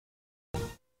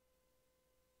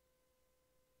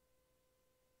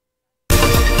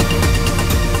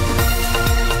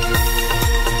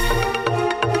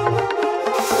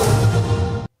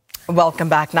Welcome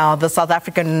back. Now, the South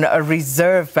African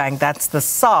Reserve Bank, that's the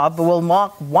SARB, will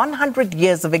mark 100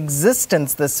 years of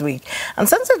existence this week. And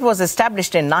since it was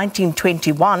established in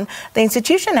 1921, the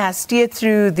institution has steered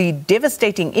through the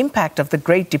devastating impact of the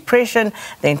Great Depression,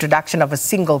 the introduction of a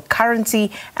single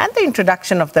currency, and the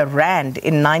introduction of the rand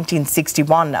in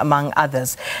 1961, among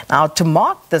others. Now, to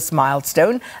mark this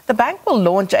milestone, the bank will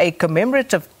launch a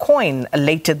commemorative coin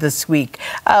later this week.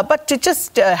 But to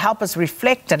just help us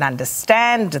reflect and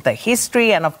understand the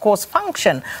history and, of course,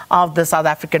 function of the South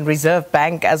African Reserve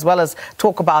Bank, as well as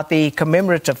talk about the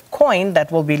commemorative coin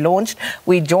that will be launched,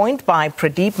 we're joined by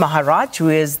Pradeep Maharaj, who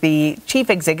is the Chief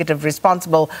Executive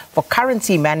responsible for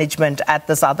currency management at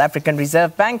the South African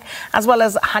Reserve Bank, as well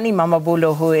as Honey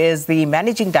Mamabolo, who is the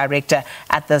Managing Director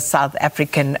at the South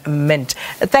African Mint.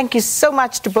 Thank you so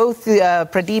much to both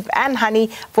Pradeep and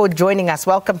Honey for joining us.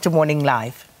 Welcome to Morning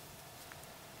Live.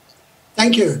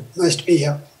 Thank you. Nice to be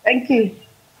here. Thank you.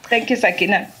 Thank you,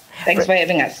 Sakina. Thanks for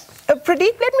having us.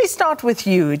 Pradeep, let me start with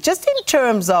you, just in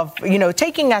terms of,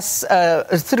 taking us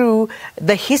through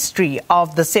the history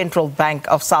of the Central Bank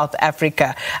of South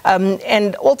Africa,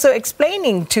 and also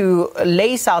explaining to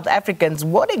lay South Africans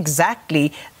what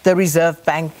exactly the Reserve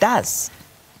Bank does.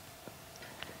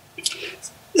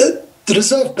 The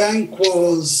Reserve Bank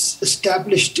was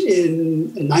established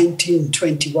in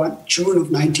 1921, June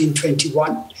of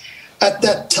 1921. At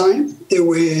that time, there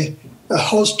were a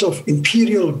host of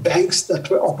imperial banks that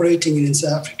were operating in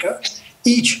South Africa,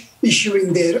 each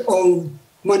issuing their own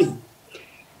money.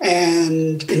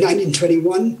 And in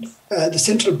 1921, the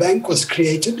central bank was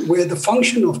created, where the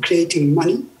function of creating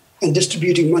money and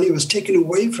distributing money was taken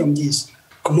away from these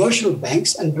commercial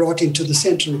banks and brought into the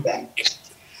central bank.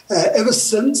 Ever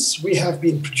since, we have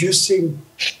been producing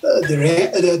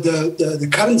the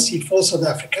currency for South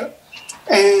Africa,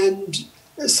 and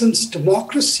since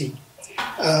democracy,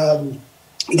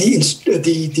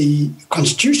 the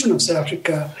Constitution of South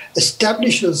Africa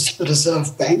establishes the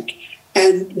Reserve Bank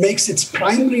and makes its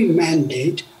primary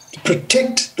mandate to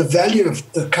protect the value of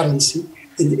the currency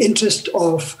in the interest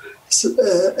of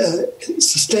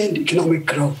sustained economic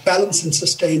growth, balanced and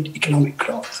sustained economic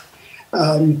growth.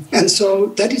 And so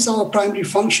that is our primary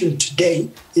function today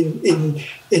in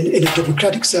a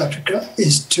democratic South Africa,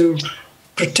 is to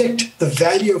protect the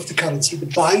value of the currency, the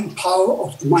buying power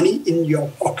of the money in your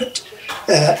pocket.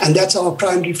 And that's our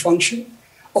primary function.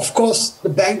 Of course, the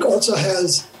bank also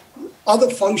has other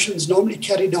functions normally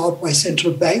carried out by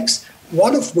central banks,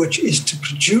 one of which is to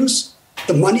produce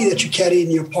the money that you carry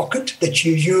in your pocket, that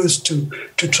you use to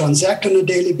transact on a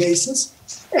daily basis,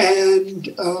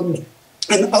 and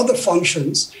other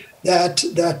functions that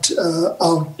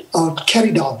are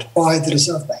carried out by the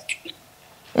Reserve Bank.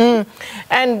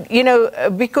 And,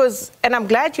 and I'm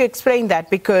glad you explained that,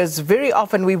 because very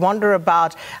often we wonder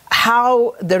about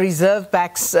how the Reserve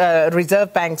Bank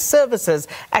services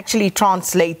actually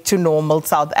translate to normal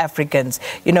South Africans.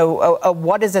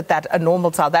 What is it that a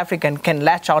normal South African can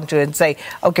latch onto and say,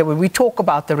 okay, when we talk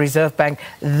about the Reserve Bank,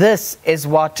 this is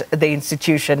what the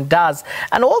institution does.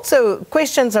 And also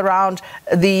questions around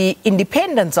the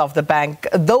independence of the bank,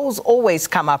 those always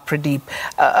come up, Pradeep.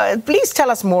 Please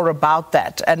tell us more about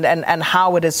that and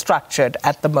how it is structured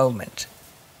at the moment.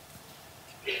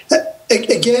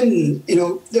 Again,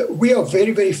 we are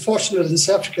very, very fortunate in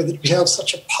South Africa that we have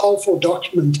such a powerful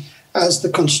document as the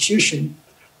Constitution.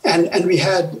 And we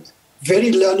had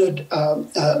very learned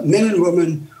men and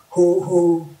women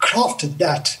who crafted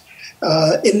that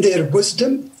in their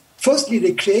wisdom. Firstly,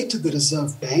 they created the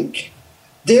Reserve Bank.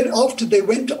 Thereafter, they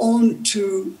went on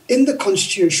to, in the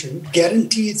Constitution,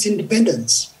 guarantee its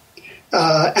independence.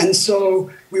 And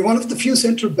so we're one of the few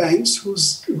central banks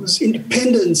whose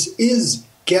independence is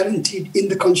guaranteed in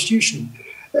the Constitution.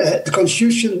 The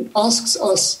Constitution asks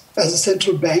us as a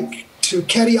central bank to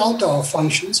carry out our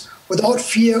functions without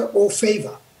fear or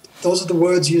favor. Those are the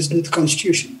words used in the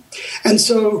Constitution. And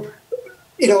so,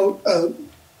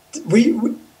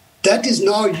 that is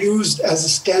now used as a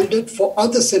standard for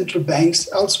other central banks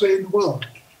elsewhere in the world,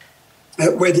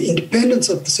 where the independence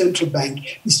of the central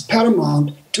bank is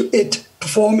paramount to it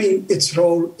performing its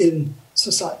role in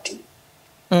society.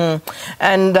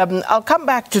 And I'll come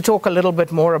back to talk a little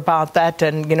bit more about that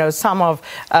and, some of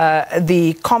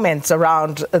the comments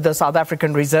around the South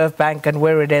African Reserve Bank and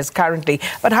where it is currently.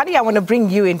 But, Honey, I want to bring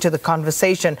you into the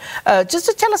conversation just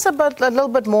to tell us a little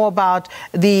bit more about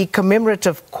the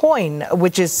commemorative coin,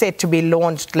 which is set to be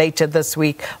launched later this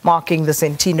week, marking the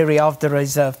centenary of the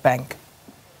Reserve Bank.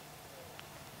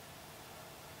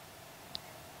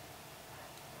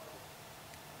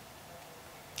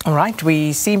 All right,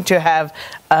 we seem to have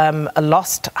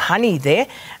lost Honey there,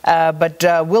 but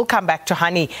we'll come back to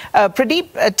Honey.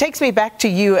 Pradeep, takes me back to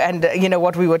you and,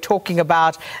 what we were talking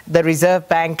about, the Reserve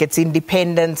Bank, its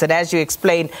independence, and as you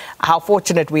explained, how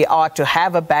fortunate we are to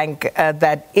have a bank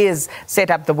that is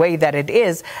set up the way that it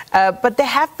is. But there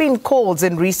have been calls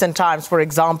in recent times, for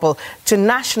example, to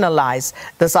nationalize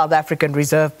the South African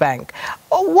Reserve Bank.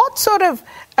 What sort of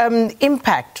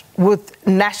impact would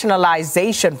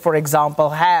nationalization, for example,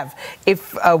 have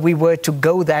if we were to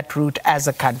go that route as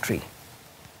a country?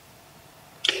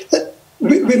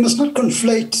 We must not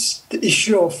conflate the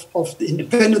issue of the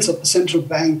independence of the central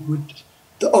bank with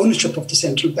the ownership of the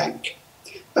central bank.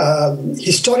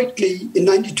 Historically, in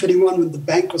 1921, when the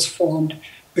bank was formed,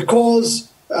 because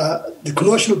the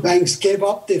commercial banks gave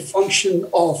up their function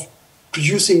of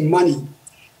producing money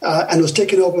and was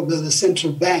taken over by the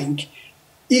central bank,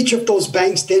 each of those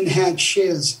banks then had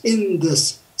shares in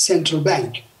this central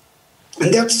bank.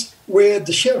 And that's where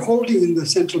the shareholding in the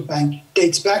central bank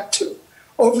dates back to.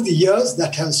 Over the years,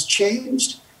 that has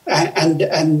changed. And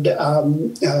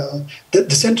the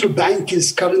central bank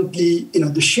is currently,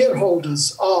 the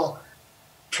shareholders are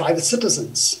private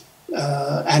citizens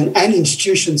and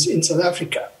institutions in South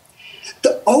Africa.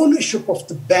 The ownership of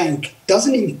the bank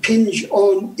doesn't impinge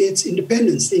on its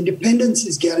independence. The independence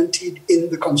is guaranteed in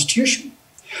the Constitution.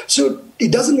 So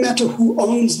it doesn't matter who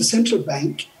owns the central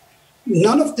bank.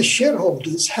 None of the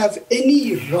shareholders have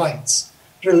any rights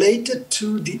related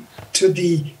to the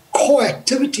core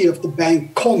activity of the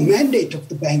bank, core mandate of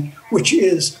the bank, which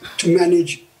is to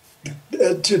manage,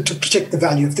 to protect the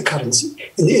value of the currency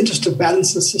in the interest of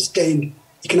balanced and sustained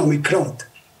economic growth.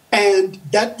 And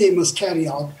that they must carry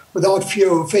out without fear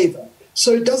or favor.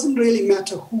 So it doesn't really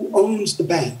matter who owns the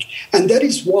bank. And that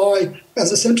is why,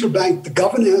 as a central bank, the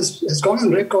governor has gone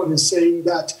on record as saying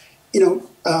that,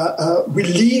 we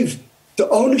leave the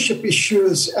ownership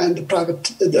issues and the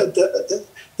private,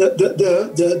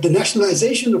 the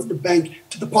nationalization of the bank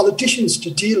to the politicians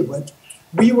to deal with.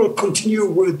 We will continue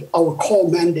with our core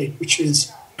mandate, which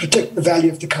is protect the value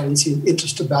of the currency in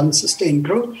interest of balanced, sustained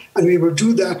growth. And we will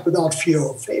do that without fear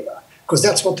or favor, because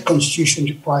that's what the Constitution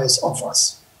requires of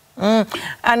us.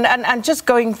 And just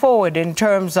going forward in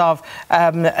terms of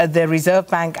the Reserve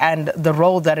Bank and the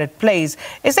role that it plays,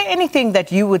 is there anything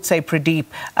that you would say, Pradeep,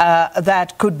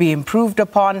 that could be improved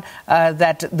upon,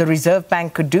 that the Reserve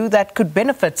Bank could do that could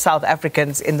benefit South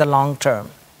Africans in the long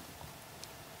term?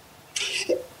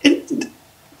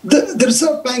 The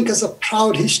Reserve Bank has a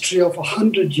proud history of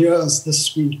 100 years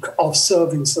this week of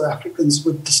serving South Africans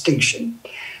with distinction.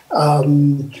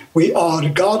 We are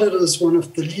regarded as one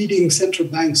of the leading central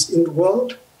banks in the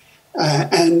world,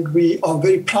 and we are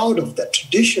very proud of that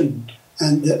tradition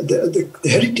and the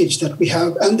heritage that we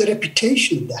have and the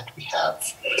reputation that we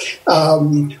have.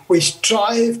 We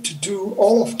strive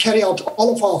to carry out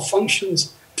all of our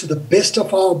functions to the best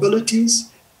of our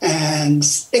abilities, and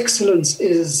excellence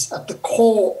is at the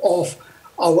core of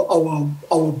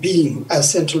our being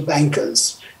as central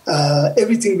bankers.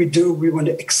 Everything we do, we want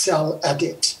to excel at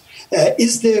it.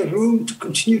 Is there room to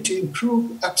continue to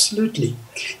improve? Absolutely.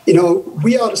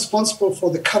 We are responsible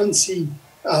for the currency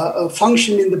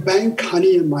function in the bank,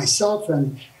 Honey and myself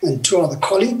and two other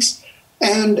colleagues.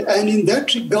 And in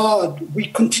that regard,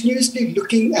 we're continuously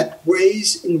looking at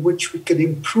ways in which we can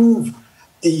improve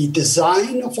the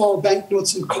design of our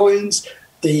banknotes and coins,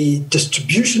 the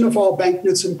distribution of our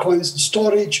banknotes and coins, the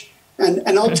storage,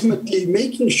 and ultimately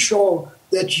making sure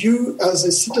that you, as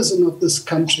a citizen of this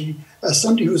country, as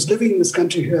somebody who's living in this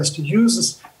country who has to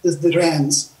use the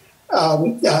rands,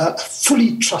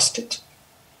 fully trust it,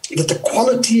 that the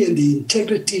quality and the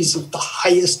integrity is of the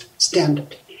highest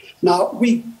standard. Now,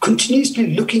 we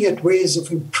continuously looking at ways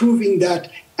of improving that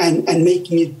and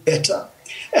making it better.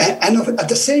 And at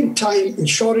the same time,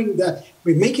 ensuring that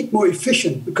we make it more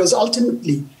efficient, because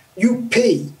ultimately you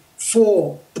pay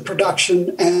for the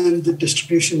production and the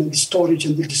distribution and the storage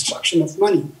and the destruction of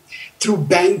money through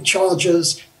bank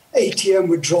charges, ATM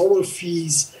withdrawal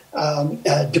fees,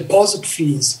 deposit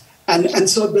fees. And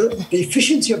so the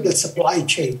efficiency of the supply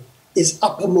chain is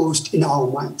uppermost in our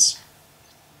minds.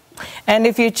 And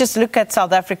if you just look at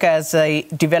South Africa as a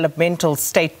developmental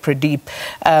state, Pradeep,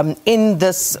 in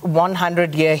this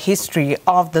 100-year history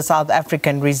of the South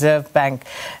African Reserve Bank,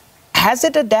 has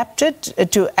it adapted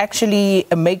to actually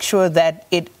make sure that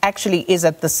it actually is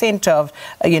at the center of,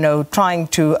 trying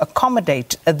to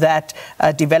accommodate that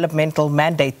developmental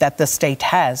mandate that the state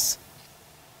has?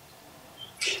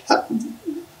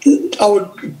 Our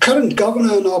current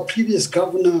governor and our previous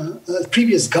governors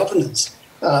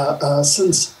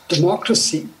since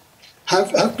democracy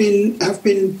have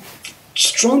been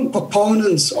strong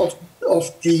proponents of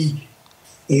the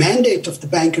mandate of the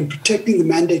bank and protecting the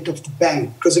mandate of the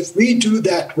bank. Because if we do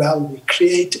that well, we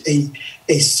create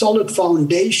a solid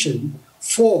foundation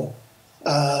for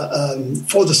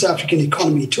the South African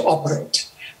economy to operate.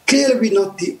 Clearly, we're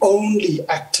not the only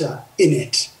actor in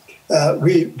it.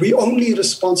 We're only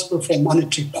responsible for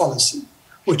monetary policy,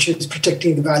 which is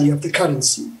protecting the value of the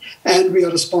currency. And we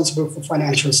are responsible for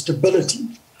financial stability.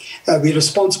 We're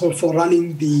responsible for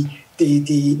running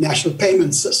the national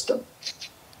payment system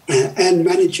and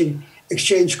managing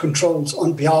exchange controls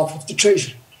on behalf of the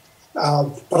Treasury.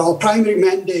 But our primary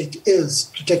mandate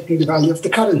is protecting the value of the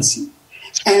currency.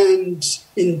 And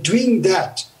in doing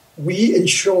that, we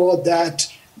ensure that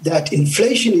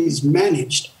inflation is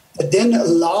managed, that then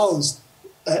allows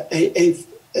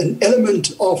an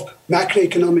element of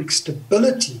macroeconomic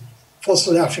stability for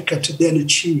South Africa to then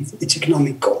achieve its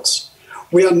economic goals.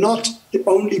 We are not the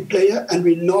only player, and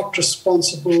we're not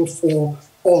responsible for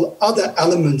all other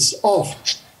elements of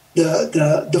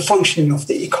the functioning of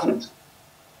the economy.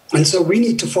 And so we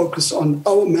need to focus on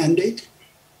our mandate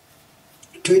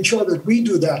to ensure that we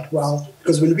do that well,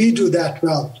 because when we do that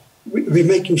well, we're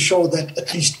making sure that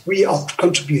at least we are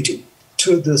contributing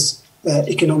to this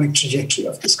economic trajectory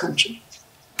of this country.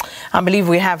 I believe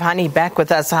we have Honey back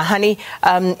with us. Honey,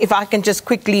 if I can just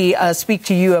quickly speak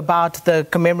to you about the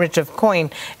commemorative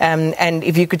coin, and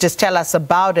if you could just tell us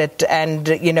about it, and,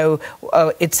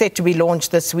 it's set to be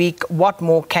launched this week. What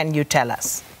more can you tell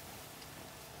us?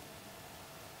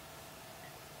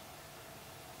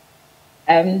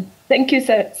 Thank you,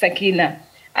 Sakina.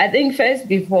 I think first,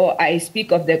 before I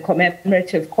speak of the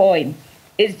commemorative coin,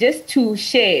 is just to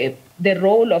share the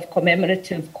role of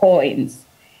commemorative coins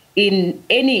in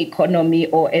any economy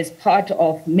or as part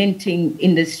of minting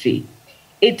industry.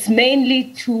 It's mainly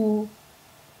to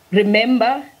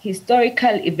remember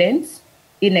historical events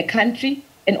in a country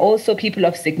and also people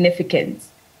of significance.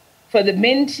 For the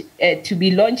Mint to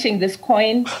be launching this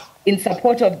coin in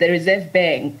support of the Reserve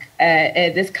Bank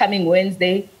this coming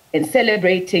Wednesday and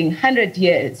celebrating 100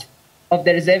 years of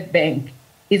the Reserve Bank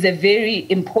is a very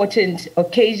important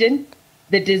occasion.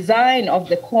 The design of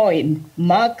the coin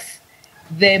marks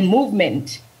the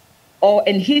movement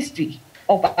and history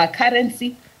of our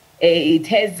currency. It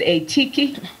has a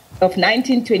tiki of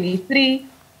 1923.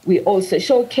 We also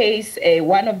showcase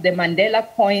one of the Mandela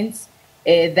coins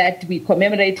that we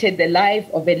commemorated the life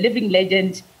of a living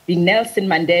legend, being Nelson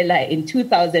Mandela, in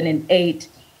 2008.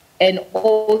 And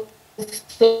also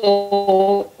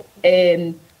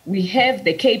we have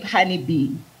the Cape Honey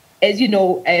bee. As you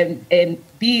know,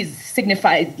 bees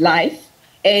signifies life,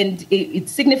 and it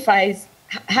signifies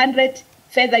 100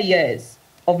 further years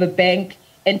of a bank.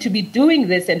 And to be doing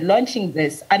this and launching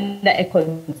this under a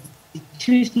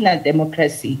constitutional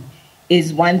democracy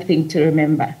is one thing to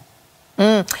remember.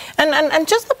 And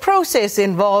just the process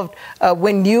involved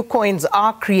when new coins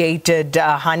are created,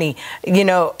 Honey,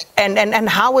 and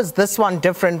how is this one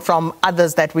different from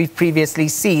others that we've previously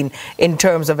seen in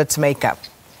terms of its makeup?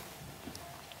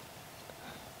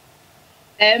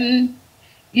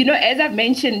 As I've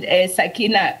mentioned,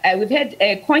 Sakina, we've had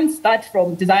coins start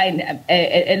from design.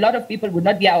 A lot of people would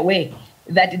not be aware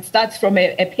that it starts from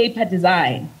a paper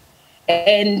design.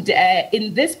 And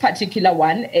in this particular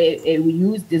one, we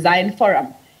use design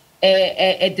forum,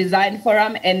 a design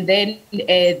forum, and then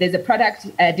there's a product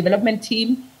development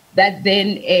team that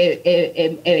then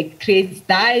creates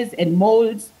dies and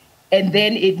molds, and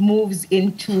then it moves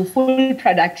into full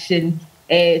production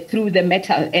through the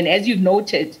metal. And as you've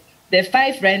noted, the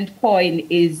 5 Rand coin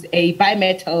is a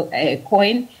bimetal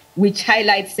coin, which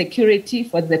highlights security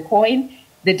for the coin.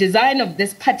 The design of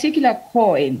this particular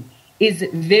coin is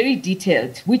very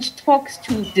detailed, which talks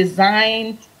to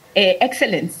design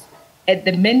excellence at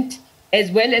the Mint,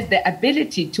 as well as the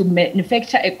ability to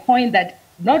manufacture a coin that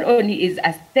not only is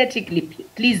aesthetically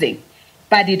pleasing,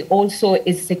 but it also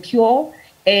is secure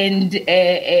and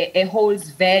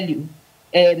holds value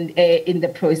in the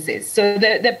process. So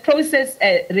the process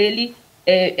really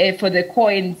for the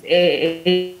coins,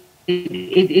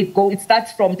 it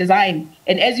starts from design.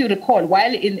 And as you recall,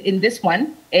 while in this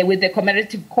one, with the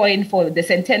commemorative coin for the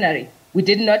centenary, we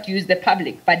did not use the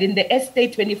public. But in the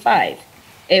ST 25,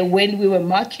 when we were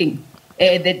marking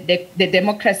the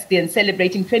democracy and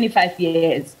celebrating 25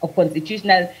 years of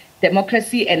constitutional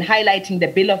democracy and highlighting the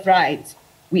Bill of Rights,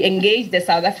 we engaged the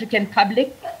South African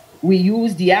public. We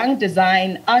used young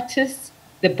design artists,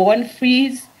 the Born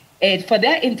Frees, for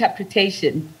their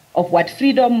interpretation of what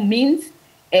freedom means.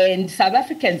 And South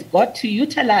Africans got to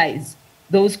utilize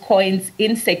those coins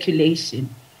in circulation.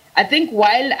 I think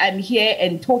while I'm here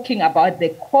and talking about the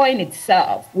coin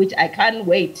itself, which I can't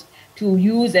wait to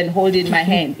use and hold in my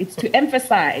hand, it's to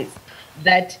emphasize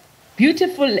that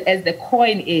beautiful as the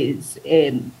coin is,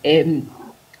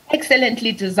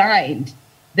 excellently designed,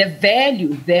 the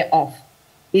value thereof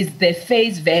is the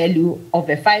face value of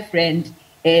a 5 rand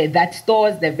that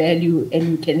stores the value, and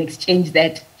you can exchange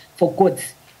that for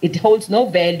goods. It holds no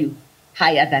value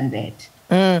higher than that.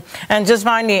 And just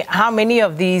finally, how many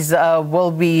of these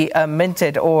will be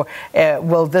minted, or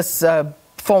will this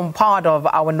form part of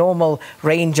our normal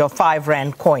range of 5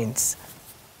 rand coins?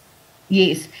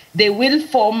 Yes, they will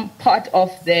form part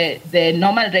of the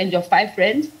normal range of 5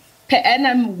 rand. Per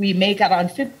annum, we make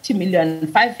around 50 million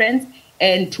 5 rands.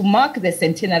 And to mark the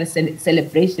centenary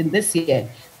celebration this year,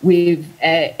 we've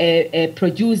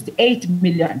produced 8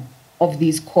 million of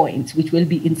these coins, which will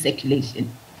be in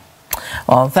circulation.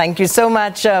 Well, thank you so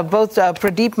much, both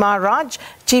Pradeep Maharaj,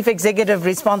 Chief Executive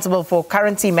responsible for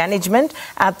currency management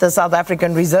at the South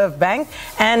African Reserve Bank,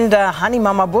 and Honey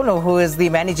Mamabolo, who is the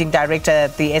Managing Director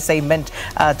at the SA Mint,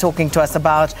 talking to us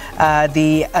about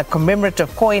the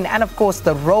commemorative coin and, of course,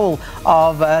 the role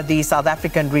of the South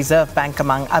African Reserve Bank,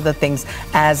 among other things,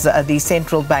 as the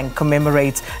central bank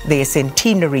commemorates their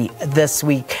centenary this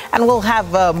week. And we'll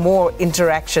have more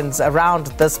interactions around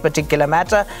this particular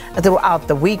matter throughout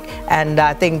the week. And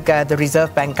I think the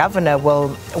Reserve Bank governor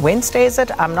will, Wednesday is it?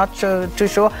 I'm not too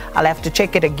sure. I'll have to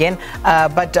check it again.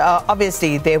 But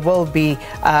obviously there will be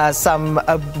some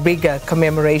bigger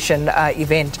commemoration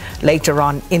event later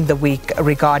on in the week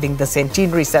regarding the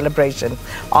centenary celebration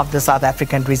of the South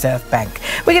African Reserve Bank.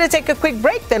 We're going to take a quick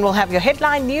break, then we'll have your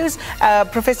headline news.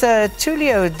 Professor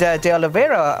Tulio de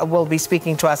Oliveira will be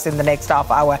speaking to us in the next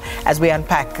half hour as we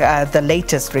unpack the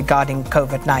latest regarding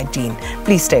COVID-19.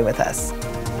 Please stay with us.